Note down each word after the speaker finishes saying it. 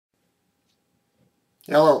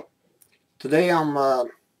Hello. Today I'm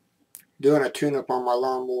doing a tune-up on my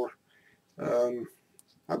lawnmower.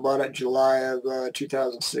 I bought it July of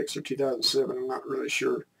 2006 or 2007. I'm not really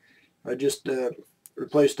sure. I just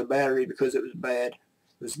replaced the battery because it was bad.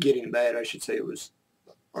 It was getting bad, I should say. It was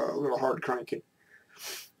a little hard cranking.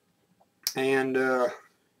 And I'm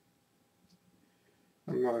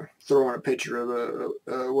going to throw in a picture of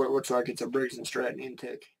what looks like it's a Briggs Stratton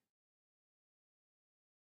Intek.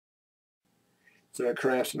 It's a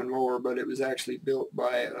Craftsman mower, but it was actually built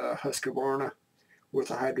by Husqvarna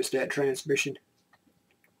with a hydrostatic transmission.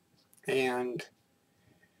 And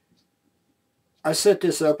I set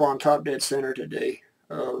this up on top dead center today.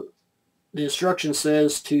 The instruction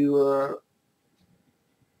says to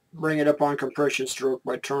bring it up on compression stroke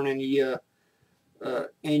by turning the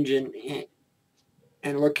engine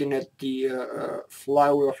and looking at the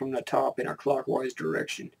flywheel from the top in a clockwise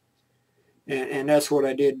direction. And that's what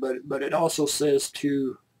I did, but it also says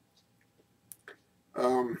to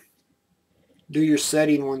do your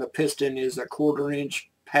setting when the piston is a 1/4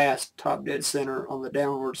 inch past top dead center on the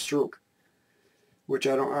downward stroke, which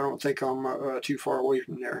I don't think I'm too far away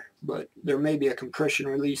from there. But there may be a compression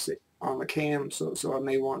release on the cam, so I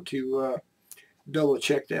may want to double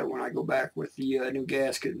check that when I go back with the new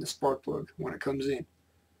gasket and the spark plug when it comes in.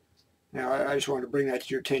 Now, I just wanted to bring that to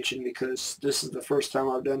your attention because this is the first time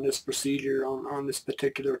I've done this procedure on this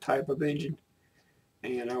particular type of engine,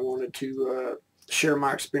 and I wanted to share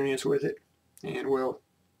my experience with it. And well,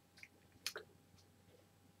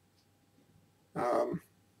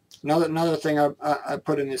 another thing I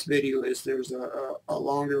put in this video is there's a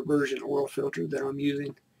longer version oil filter that I'm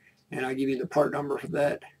using, and I give you the part number for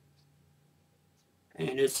that.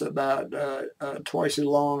 And it's about twice as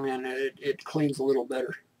long, and it cleans a little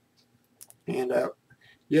better. And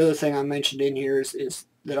the other thing I mentioned in here is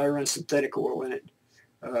that I run synthetic oil in it.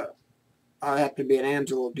 I happen to be an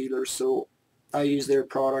Amsoil dealer, so I use their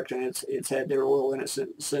product, and it's had their oil in it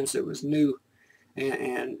since it was new.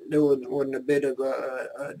 And there wasn't a bit of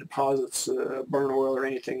deposits, burn oil or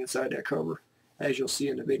anything inside that cover, as you'll see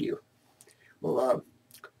in the video. Well,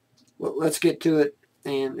 let's get to it,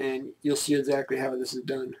 and you'll see exactly how this is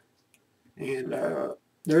done. And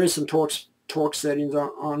there is some torque settings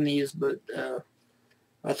on these, but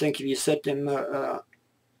I think if you set them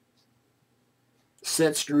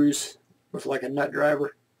set screws with like a nut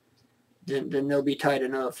driver, then they'll be tight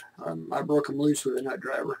enough. I broke them loose with a nut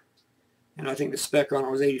driver, and I think the spec on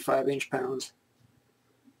it was 85 inch-pounds.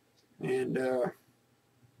 And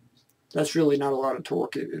that's really not a lot of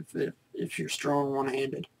torque if you're strong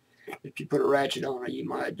one-handed. If you put a ratchet on it, you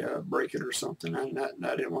might break it or something. I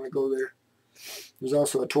didn't want to go there. There's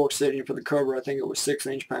also a torque setting for the cover. I think it was 6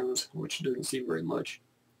 inch-pounds, which doesn't seem very much.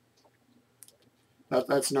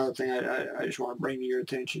 That's another thing I just want to bring to your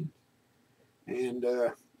attention. And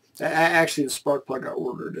actually, the spark plug I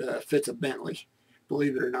ordered fits a Bentley.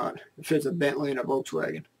 Believe it or not, it fits a Bentley and a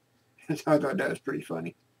Volkswagen. I thought that was pretty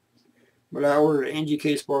funny. But I ordered an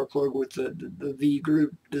NGK spark plug with the V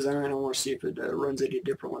group design. I want to see if it runs any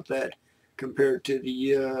different with that compared to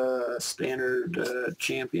the standard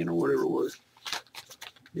Champion or whatever it was.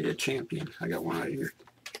 Yeah, Champion. I got one right here.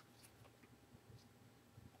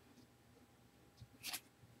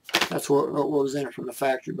 That's what was in it from the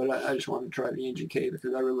factory, but I just wanted to try the NGK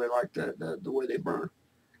because I really like the way they burn.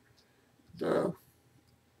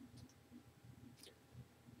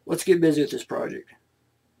 Let's get busy with this project.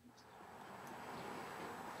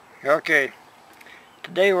 Okay,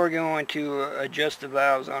 today we're going to adjust the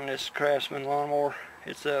valves on this Craftsman lawnmower.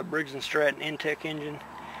 It's a Briggs Stratton Intek engine.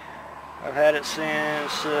 I've had it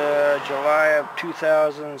since July of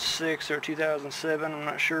 2006 or 2007, I'm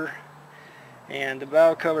not sure. And the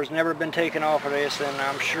valve cover's never been taken off of this, and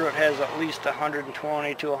I'm sure it has at least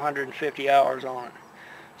 120 to 150 hours on it.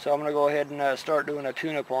 So I'm going to go ahead and start doing a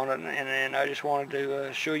tune-up on it, and I just wanted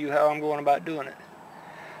to show you how I'm going about doing it.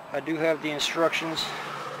 I do have the instructions,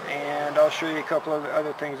 and I'll show you a couple of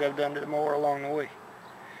other things I've done to the mower along the way.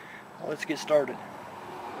 Well, let's get started.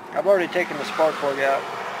 I've already taken the spark plug out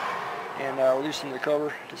and loosened the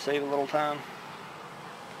cover to save a little time.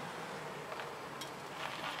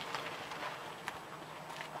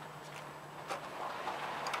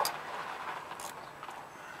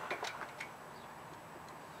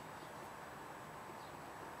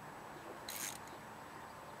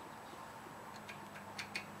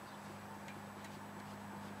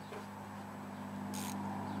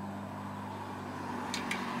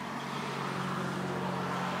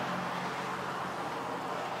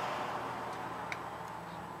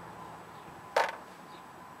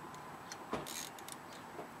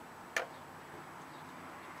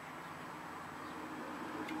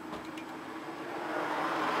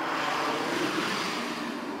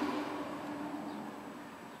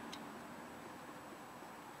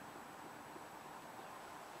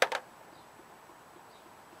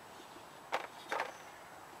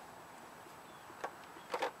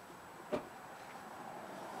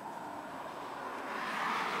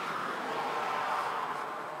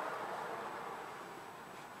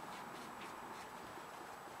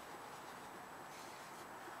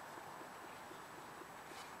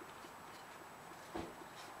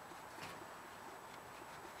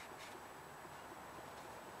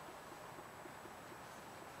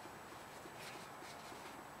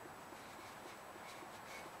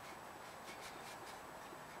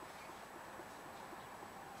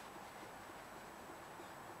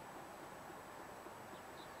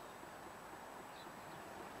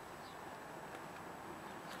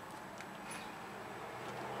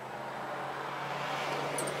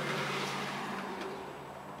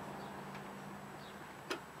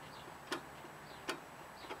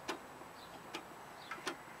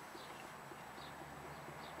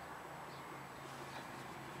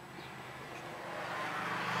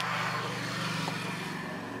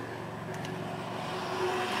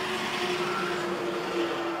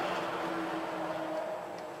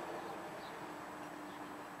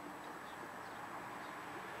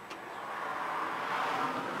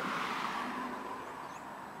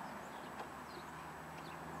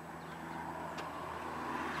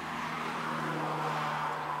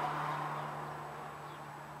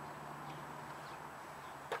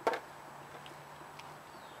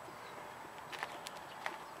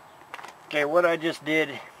 Okay, what I just did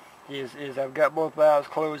is I've got both valves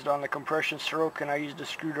closed on the compression stroke, and I used a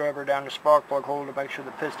screwdriver down the spark plug hole to make sure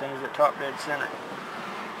the piston is at top dead center.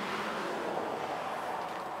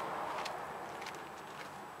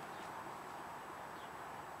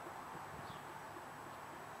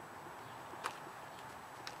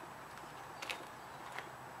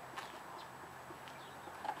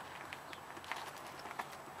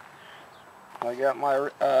 I got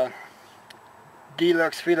my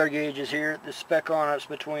deluxe feeler gauges here. The spec on it's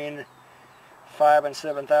between 5 and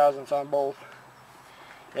 7 thousandths on both,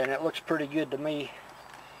 and it looks pretty good to me,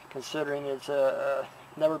 considering it's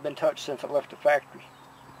never been touched since it left the factory.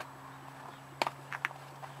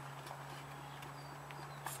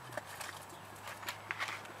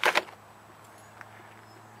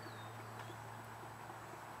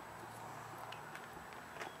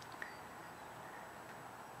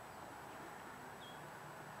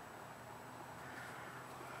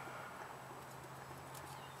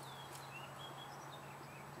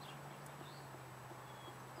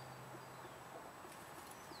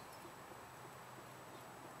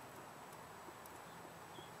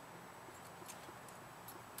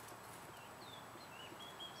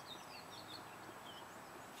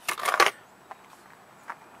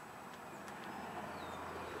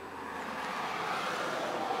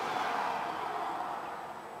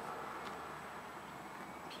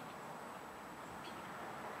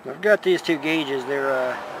 I've got these two gauges.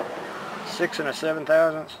 They're 6 and 7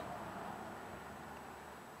 thousandths.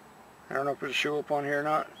 I don't know if it'll show up on here or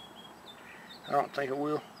not. I don't think it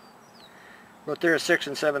will. But they're 6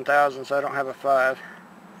 and 7 thousandths. I don't have a 5.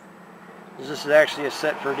 This is actually a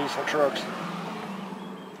set for diesel trucks.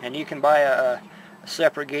 And you can buy a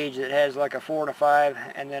separate gauge that has like a 4 and a 5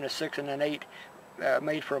 and then a 6 and an 8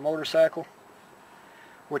 made for a motorcycle,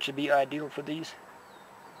 which would be ideal for these.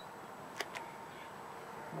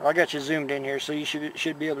 Well, I got you zoomed in here, so you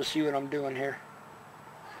should be able to see what I'm doing here.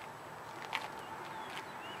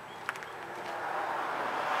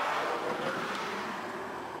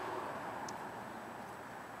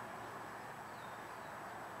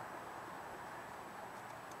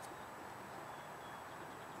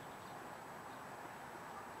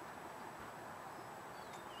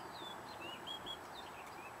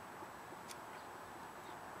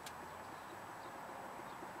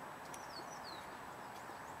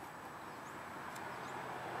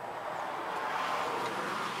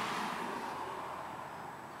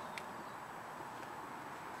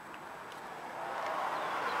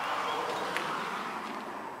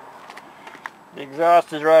 The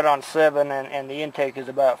exhaust is right on 7, and the intake is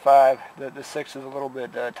about 5. The 6 is a little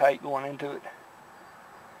bit tight going into it,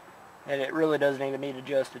 and it really doesn't even need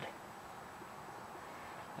adjusted.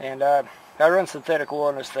 And I run synthetic oil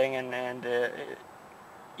in this thing, and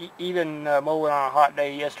even mowing on a hot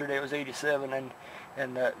day yesterday, it was 87,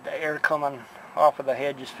 and the air coming off of the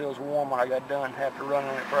head just feels warm when I got done after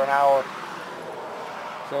running it for an hour.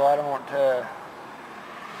 So I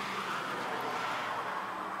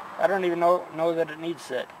don't even know that it needs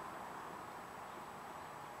set.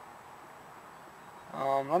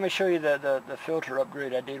 Let me show you the filter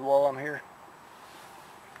upgrade I did while I'm here.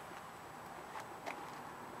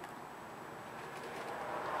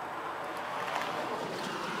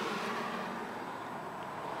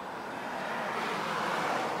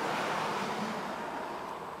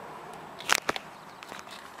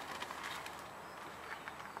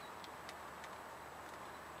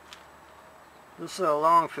 This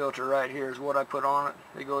long filter right here is what I put on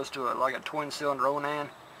it. It goes to like a twin cylinder Onan,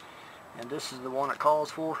 and this is the one it calls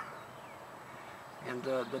for. And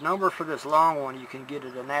the number for this long one you can get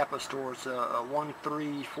at a NAPA store. It's a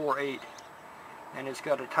 1348, and it's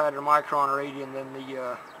got a tighter micron radian than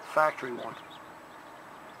the factory one.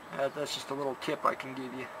 That's just a little tip I can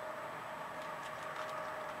give you.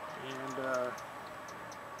 And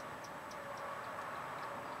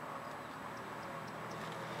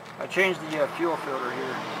I changed the fuel filter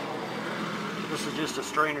here. This is just a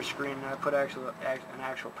strainer screen, and I put an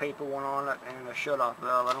actual paper one on it and a shutoff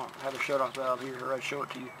valve. I don't have a shutoff valve here, or I'd show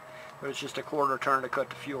it to you. But it's just a quarter turn to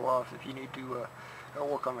cut the fuel off if you need to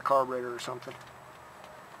work on the carburetor or something.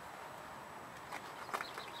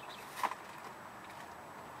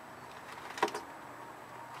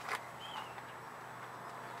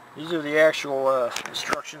 These are the actual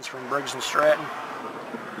instructions from Briggs Stratton.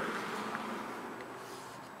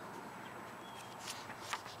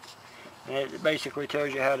 And it basically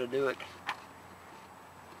tells you how to do it,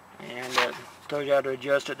 and tells you how to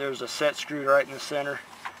adjust it. There's a set screw right in the center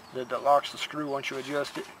that locks the screw once you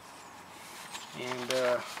adjust it. And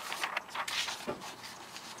the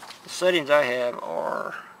settings I have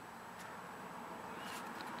are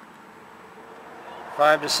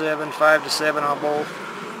 5 to 7, 5 to 7 on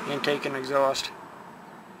both, intake and exhaust.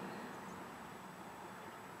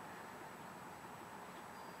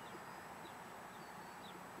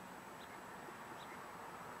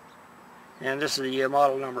 And this is the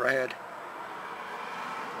model number I had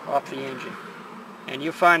off the engine. And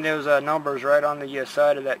you'll find those numbers right on the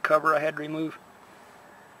side of that cover I had to remove.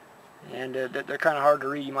 And they're kind of hard to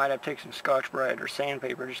read. You might have to take some Scotch-Brite or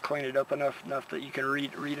sandpaper, just clean it up enough that you can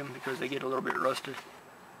read them, because they get a little bit rusted.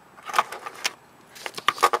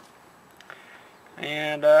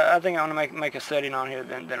 And I think I'm going to make a setting on here,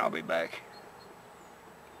 then I'll be back.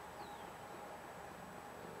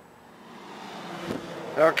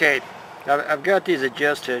 Okay, I've got these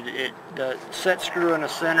adjusted. The set screw in the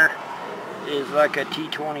center is like a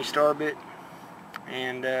T20 star bit,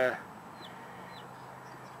 and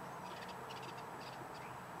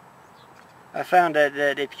I found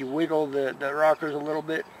that if you wiggle the rockers a little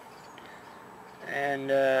bit,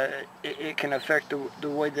 and it can affect the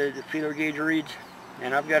way the feeler gauge reads.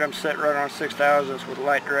 And I've got them set right on 6/1000 with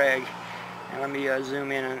light drag. And let me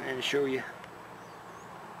zoom in and show you.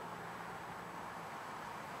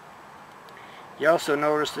 You also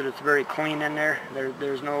notice that it's very clean in there.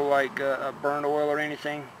 There's no like burnt oil or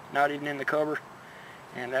anything, not even in the cover.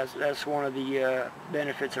 And that's one of the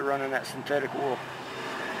benefits of running that synthetic wool.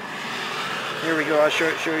 Here we go. I'll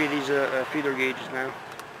show you these feeler gauges now.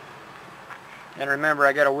 And remember,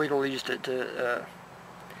 I got to wiggle these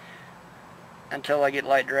until I get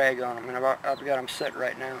light drag on them. And I've got them set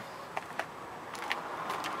right now.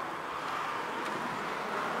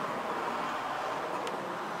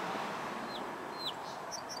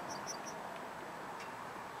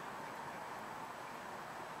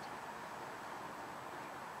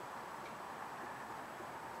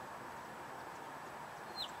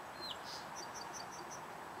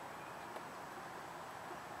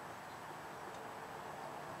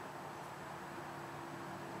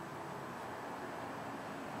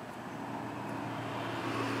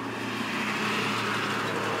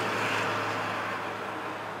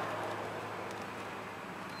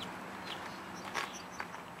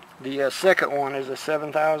 The second one is a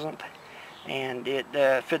 7/1000, and it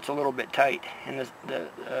fits a little bit tight. And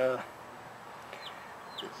the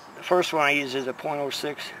first one I use is a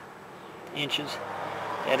 0.06 inches,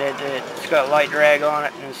 and it's got light drag on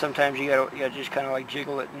it, and sometimes you gotta just kind of like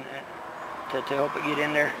jiggle it to help it get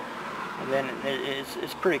in there. And then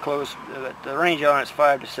it's pretty close. The range on it's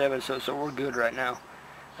 5 to 7, so we're good right now.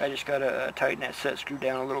 I just gotta tighten that set screw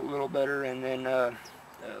down a little better, and then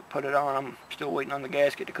put it on. I'm still waiting on the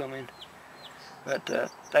gasket to come in.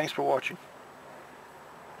 But thanks for watching.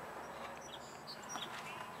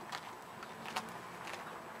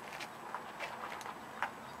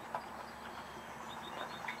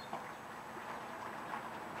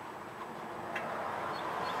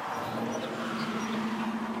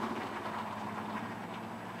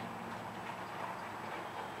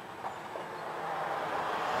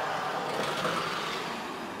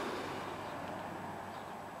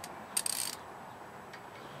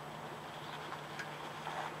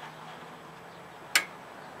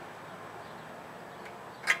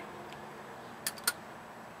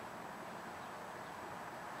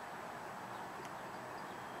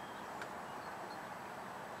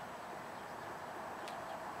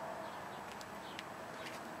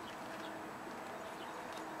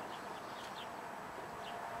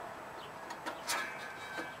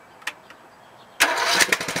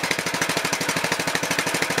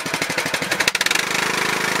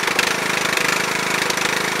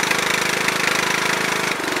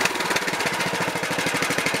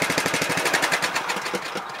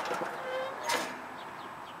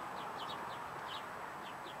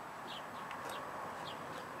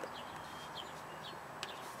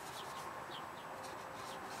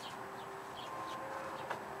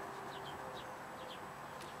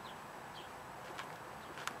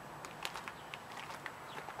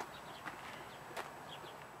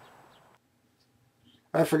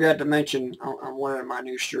 I forgot to mention I'm wearing my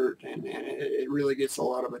new shirt, and it really gets a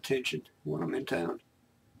lot of attention when I'm in town.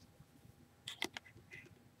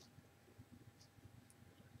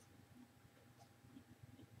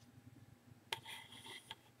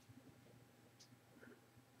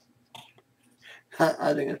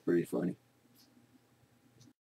 I think it's pretty funny.